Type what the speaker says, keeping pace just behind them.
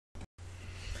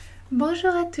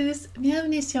Bonjour à tous,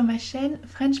 bienvenue sur ma chaîne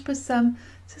French Possum.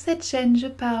 Sur cette chaîne, je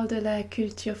parle de la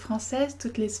culture française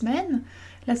toutes les semaines.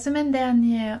 La semaine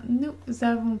dernière, nous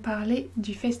avons parlé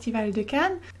du Festival de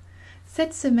Cannes.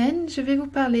 Cette semaine, je vais vous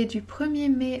parler du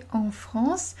 1er mai en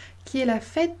France, qui est la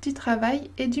fête du travail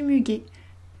et du muguet.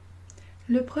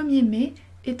 Le 1er mai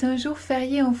est un jour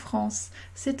férié en France.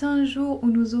 C'est un jour où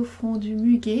nous offrons du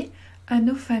muguet à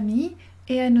nos familles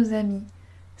et à nos amis.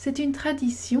 C'est une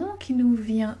tradition qui nous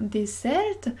vient des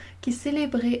Celtes qui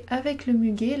célébraient avec le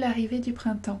muguet l'arrivée du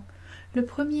printemps. Le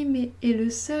 1er mai est le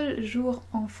seul jour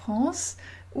en France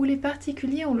où les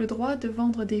particuliers ont le droit de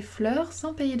vendre des fleurs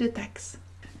sans payer de taxes.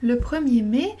 Le 1er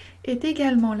mai est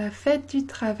également la fête du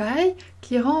travail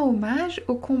qui rend hommage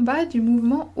au combat du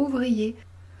mouvement ouvrier.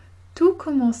 Tout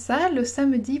commença le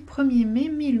samedi 1er mai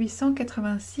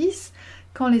 1886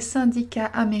 quand les syndicats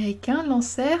américains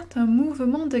lancèrent un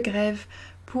mouvement de grève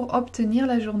pour obtenir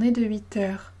la journée de 8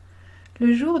 heures.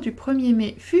 Le jour du 1er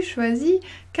mai fut choisi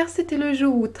car c'était le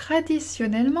jour où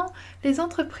traditionnellement les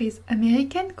entreprises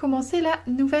américaines commençaient la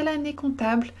nouvelle année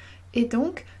comptable et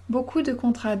donc beaucoup de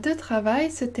contrats de travail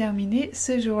se terminaient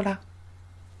ce jour-là.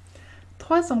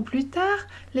 3 ans plus tard,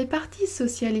 les partis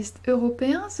socialistes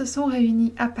européens se sont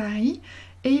réunis à Paris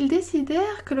et ils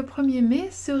décidèrent que le 1er mai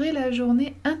serait la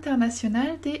journée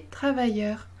internationale des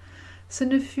travailleurs. Ce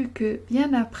ne fut que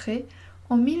bien après,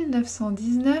 en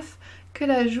 1919, que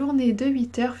la journée de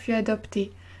 8 heures fut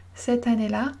adoptée. Cette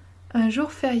année-là, un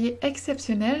jour férié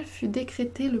exceptionnel fut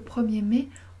décrété le 1er mai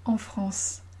en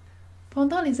France.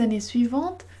 Pendant les années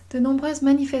suivantes, de nombreuses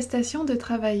manifestations de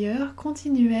travailleurs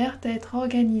continuèrent à être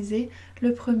organisées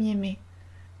le 1er mai.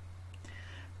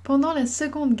 Pendant la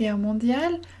Seconde Guerre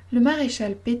mondiale, le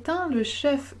maréchal Pétain, le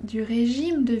chef du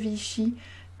régime de Vichy,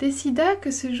 décida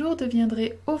que ce jour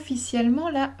deviendrait officiellement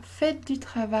la fête du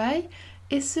travail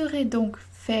et serait donc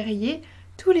férié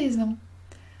tous les ans.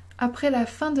 Après la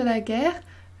fin de la guerre,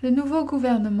 le nouveau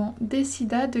gouvernement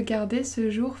décida de garder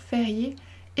ce jour férié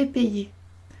et payé.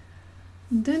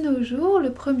 De nos jours, le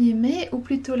 1er mai, ou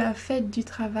plutôt la fête du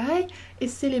travail, est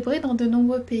célébré dans de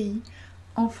nombreux pays.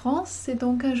 En France, c'est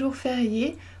donc un jour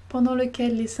férié pendant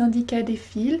lequel les syndicats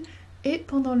défilent et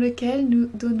pendant lequel nous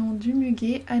donnons du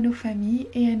muguet à nos familles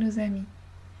et à nos amis.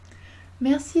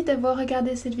 Merci d'avoir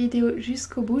regardé cette vidéo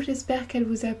jusqu'au bout, j'espère qu'elle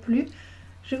vous a plu.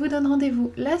 Je vous donne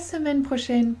rendez-vous la semaine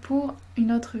prochaine pour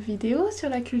une autre vidéo sur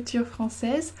la culture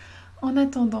française. En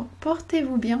attendant,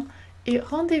 portez-vous bien et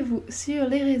rendez-vous sur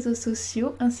les réseaux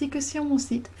sociaux ainsi que sur mon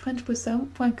site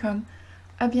frenchpossum.com.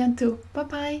 À bientôt, bye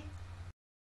bye!